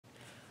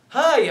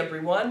Hi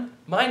everyone,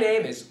 my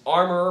name is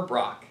Armorer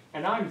Brock.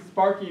 And I'm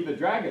Sparky the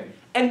Dragon.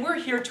 And we're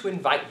here to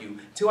invite you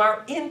to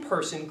our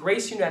in-person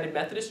Grace United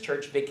Methodist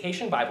Church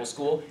Vacation Bible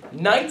School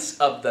Knights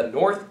of the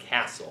North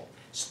Castle,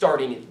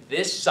 starting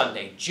this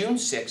Sunday, June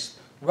 6th,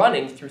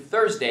 running through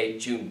Thursday,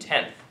 June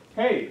 10th.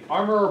 Hey,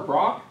 Armorer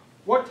Brock,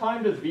 what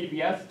time does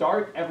VBS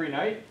start every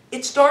night?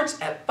 It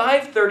starts at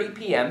 5:30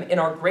 p.m. in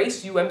our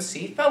Grace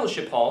UMC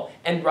Fellowship Hall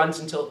and runs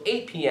until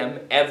 8 p.m.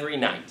 every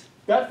night.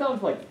 That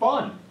sounds like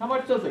fun. How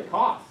much does it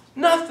cost?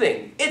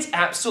 Nothing. It's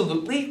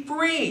absolutely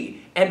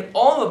free. And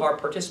all of our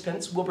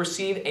participants will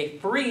receive a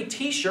free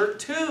t-shirt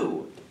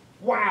too.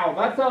 Wow,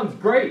 that sounds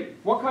great.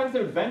 What kinds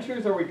of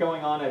adventures are we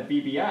going on at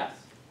VBS?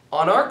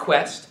 On our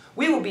quest,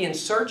 we will be in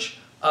search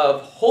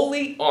of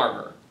holy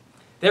armor.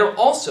 There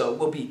also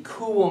will be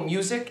cool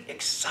music,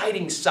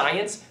 exciting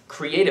science,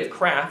 creative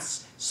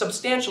crafts,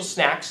 substantial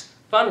snacks,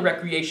 fun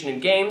recreation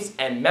and games,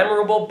 and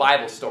memorable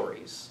Bible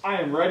stories.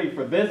 I am ready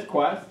for this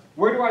quest.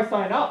 Where do I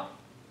sign up?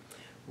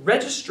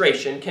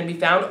 Registration can be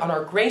found on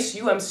our Grace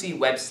UMC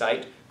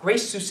website,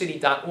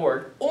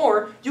 gracesiouxcity.org,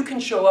 or you can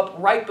show up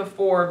right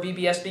before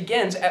VBS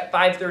begins at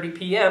 5:30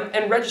 p.m.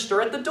 and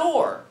register at the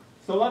door.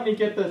 So let me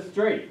get this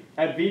straight.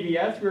 At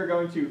VBS, we're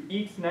going to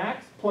eat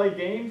snacks, play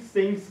games,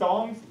 sing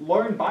songs,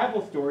 learn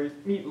Bible stories,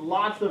 meet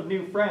lots of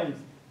new friends,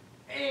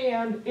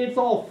 and it's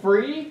all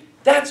free?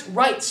 That's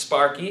right,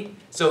 Sparky.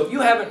 So if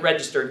you haven't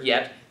registered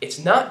yet,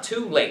 it's not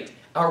too late.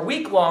 Our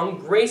week-long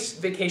Grace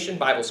Vacation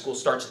Bible School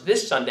starts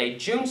this Sunday,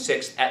 June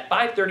 6th at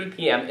 5:30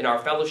 p.m. in our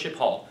Fellowship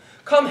Hall.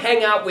 Come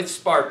hang out with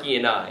Sparky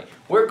and I.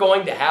 We're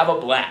going to have a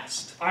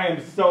blast. I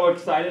am so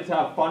excited to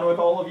have fun with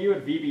all of you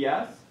at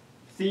VBS.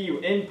 See you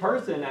in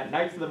person at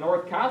Knights of the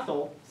North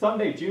Castle,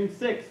 Sunday, June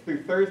 6th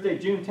through Thursday,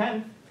 June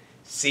 10th.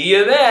 See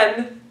you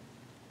then!